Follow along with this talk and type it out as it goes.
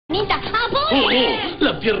¡Apoye!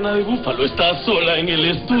 La pierna de búfalo está sola en el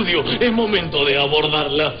estudio. Es momento de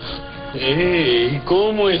abordarla. ¡Ey!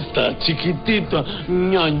 ¿Cómo estás, chiquitita?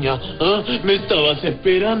 Ñaña, ¿ah? ¿Me estabas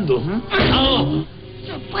esperando? ¡Ah!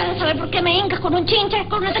 No puedo saber por qué me hincas con un chinche,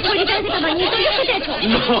 con una tejuelita de ese tamañito. ¿Yo qué te he hecho?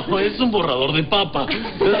 No, es un borrador de papa.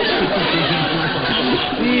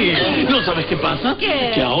 Sí, ¿no sabes qué pasa?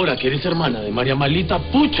 ¿Qué? Que ahora que eres hermana de Maria Malita,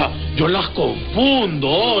 pucha, yo las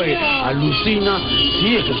confundo, alucina.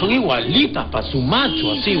 Sí, es que son igualitas para su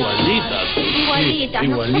macho, así igualitas. Igualitas, sí,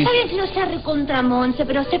 ¿no? igualitas. Está bien si no sea recontra Monse,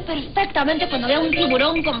 pero sé perfectamente cuando vea un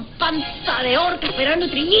tiburón con panza de orca esperando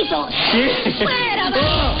trillizos. ¿Qué? ¡Fuera,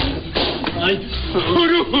 va! ¡Ay!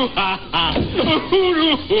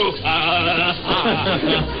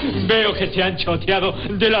 Veo que te han choteado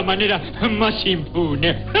de la manera más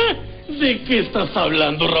impune. ¿De qué estás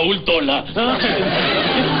hablando, Raúl Tola?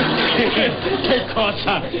 ¿Qué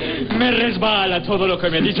cosa? Me resbala todo lo que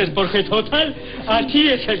me dices porque total, a ti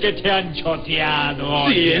es el que te han choteado.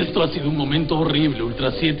 Sí, esto ha sido un momento horrible,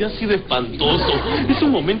 Ultra 7, ha sido espantoso. Es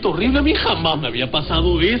un momento horrible, a mí jamás me había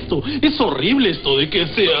pasado esto. Es horrible esto de que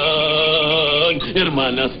sean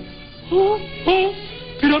hermanas.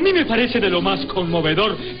 Pero a mí me parece de lo más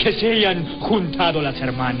conmovedor que se hayan juntado las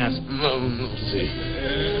hermanas. No sé.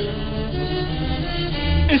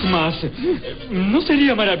 Es más, ¿no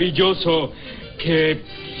sería maravilloso que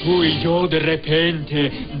tú y yo de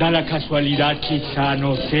repente, da la casualidad quizá,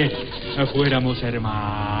 no sé, fuéramos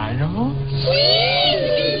hermanos?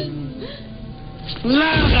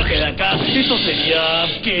 ¡Lárgate de acá! Esto sería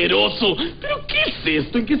asqueroso. ¿Pero qué es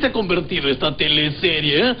esto? ¿En qué se ha convertido esta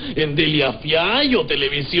teleserie? ¿En Delia Fiay o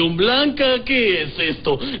Televisión Blanca? ¿Qué es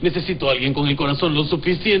esto? Necesito a alguien con el corazón lo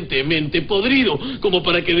suficientemente podrido como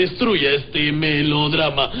para que destruya este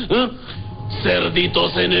melodrama. ¿Eh?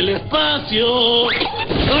 ¡Cerditos en el espacio!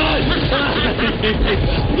 ¡Ay!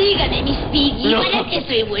 Dígame, Miss Piggy, para que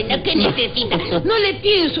soy buena, ¿qué necesita? No le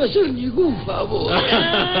pienso hacer ningún favor.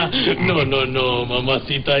 No,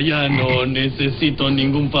 mamacita, ya no necesito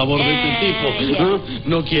ningún favor de ese tipo. ¿Eh?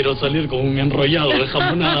 No quiero salir con un enrollado de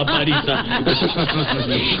jamonada parisa.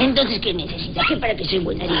 Entonces, ¿qué necesita? ¿Qué para que soy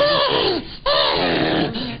buena?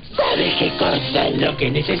 ¿Sabes qué cosa es lo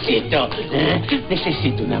que necesito?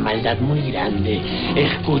 Necesito una maldad muy grande.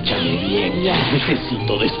 Escúchame bien.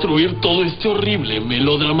 Necesito destruir todo este horrible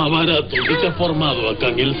melodrama barato que se ha formado acá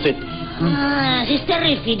en el set. Se está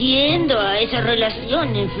refiriendo a esa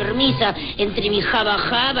relación enfermiza entre mi jaba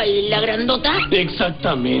jaba y la grandota.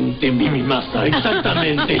 Exactamente, Mimi Masa,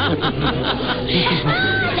 exactamente.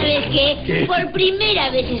 ¿Sabes qué? ¿Qué? Por primera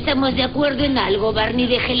vez estamos de acuerdo en algo, Barney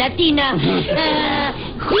de gelatina.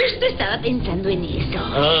 Justo estaba pensando en eso.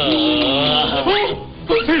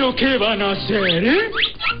 ¿Pero qué van a hacer,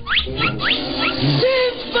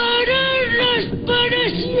 Separarlas para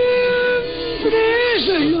siempre.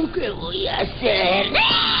 Eso es lo que voy a hacer.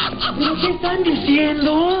 ¿Pero qué están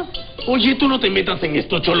diciendo? Oye, tú no te metas en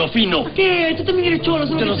esto, cholo fino. ¿Qué? Tú también eres cholo,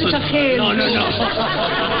 Yo solo no que soy... eres ajeno. No.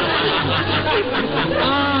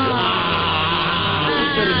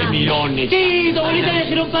 Pero de mirones. Sí, tu abuelita le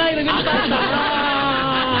dijeron pay, bebé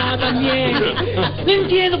también. No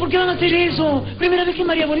entiendo por qué van a hacer eso. Primera vez que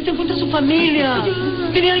María Bonita encuentra a su familia.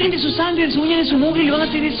 Tenía alguien de su sangre, de su uña, de su mugre y le van a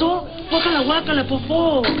hacer eso. Guácala,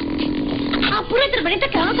 popó. Apúrate, hermanita,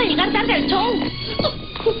 que vamos a llegar tarde al show.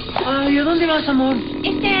 Ay, ¿a dónde vas, amor?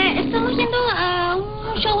 Estamos yendo a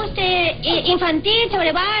un show infantil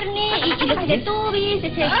sobre Barney y los Teletubbies,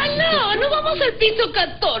 No vamos al piso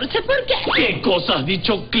 14, ¿por qué? ¿Qué cosa has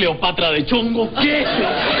dicho, Cleopatra de Chongo? ¿Qué?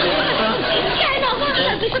 Ya no, vamos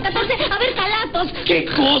al piso 14 a ver calatos. ¿Qué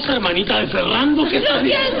cosa, hermanita de Ferrando? ¿Qué estás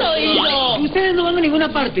diciendo? Ustedes no van a ninguna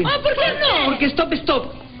parte. ¿Por qué no? Porque stop.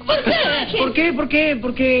 ¿Por qué? ¿Por qué?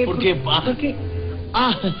 ¿Por qué?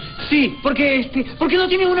 Sí, porque no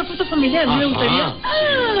tienen una foto familiar, ¿no me gustaría?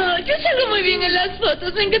 Yo salgo muy bien en las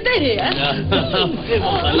fotos, ¿en qué tarea?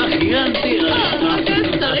 Vemos a la gigante.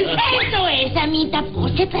 Eso es, amita,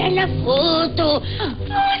 pose para la foto.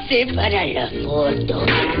 Pose para la foto.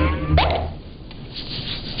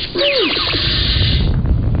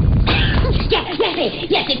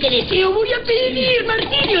 Ya sé qué deseo voy a pedir,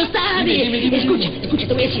 Martín, lo sabe. Escucha,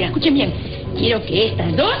 te voy a decir, escuchen bien. Quiero que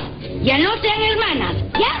estas dos ya no sean hermanas,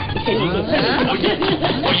 ¿ya?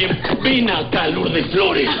 Oye, ven acá, Lourdes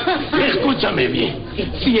Flores. Escúchame bien.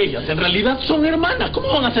 Si ellas en realidad son hermanas, ¿cómo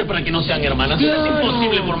van a hacer para que no sean hermanas? Es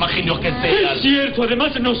imposible por más genios que sean. Es cierto,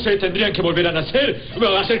 además, no sé, tendrían que volver a nacer.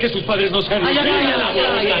 Hacer que sus padres no sean... Ya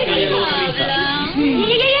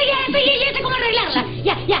sé cómo arreglarla.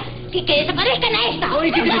 Ya. que desaparezcan a esta.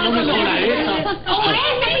 Oye, ¿qué te pasa? No mejor a esta. O a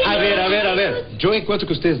esta. A ver. Yo encuentro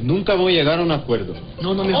que ustedes nunca van a llegar a un acuerdo.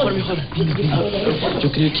 No, mejor.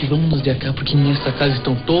 Yo creo que vámonos de acá porque en esta casa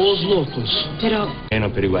están todos locos. Pero...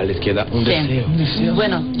 Bueno, pero igual les queda un deseo.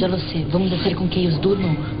 Bueno, ya lo sé. Vamos a hacer con que ellos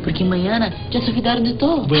durman, porque mañana ya se olvidaron de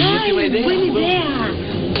todo. Buenísima idea. Buena idea.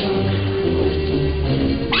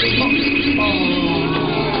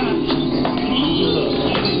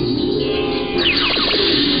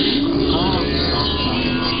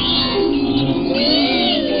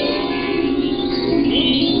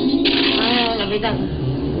 La verdad.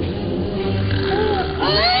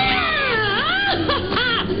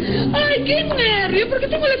 ¡Ay, qué nervio! ¿Por qué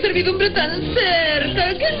tengo la servidumbre tan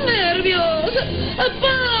cerca? ¡Qué nervios!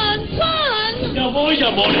 ¡Pan! Ya voy,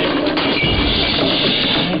 amores.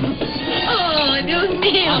 ¡Ay, Dios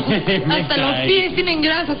mío! Hasta los pies tienen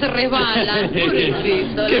grasa, se resbalan.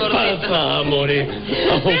 Pobrecito, ¿Qué gordito. pasa, amores?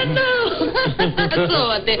 Me han dado...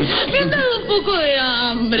 Sóbate. Me han dado un poco de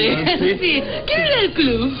hambre. Sí. ¿Quiero ir al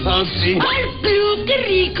club? Ah, sí. ¡Al club! ¡Qué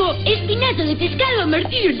rico! Espinazo de pescado a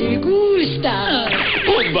Martillo le gusta.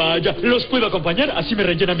 Pues vaya, los puedo acompañar, así me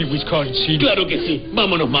rellena mi Wisconsin. Claro que sí.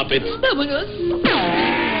 Vámonos, Muppets. Vámonos.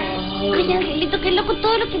 Ay, Angelito, qué loco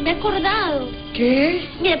todo lo que me he acordado. ¿Qué?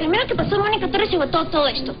 Mira, primero que pasó Mónica Torres y votó todo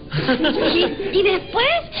esto. Y después,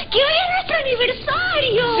 que hoy es nuestro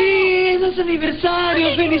aniversario. Sí, es nuestro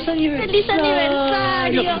aniversario. ¡Feliz aniversario! ¡Feliz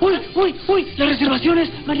aniversario! Uy, las reservaciones,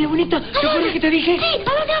 María Bonita. ¿Te acuerdas que te dije? Sí,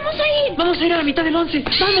 ¿a dónde vamos a ir? Vamos a ir a la mitad del 11.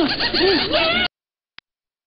 ¡Vamos!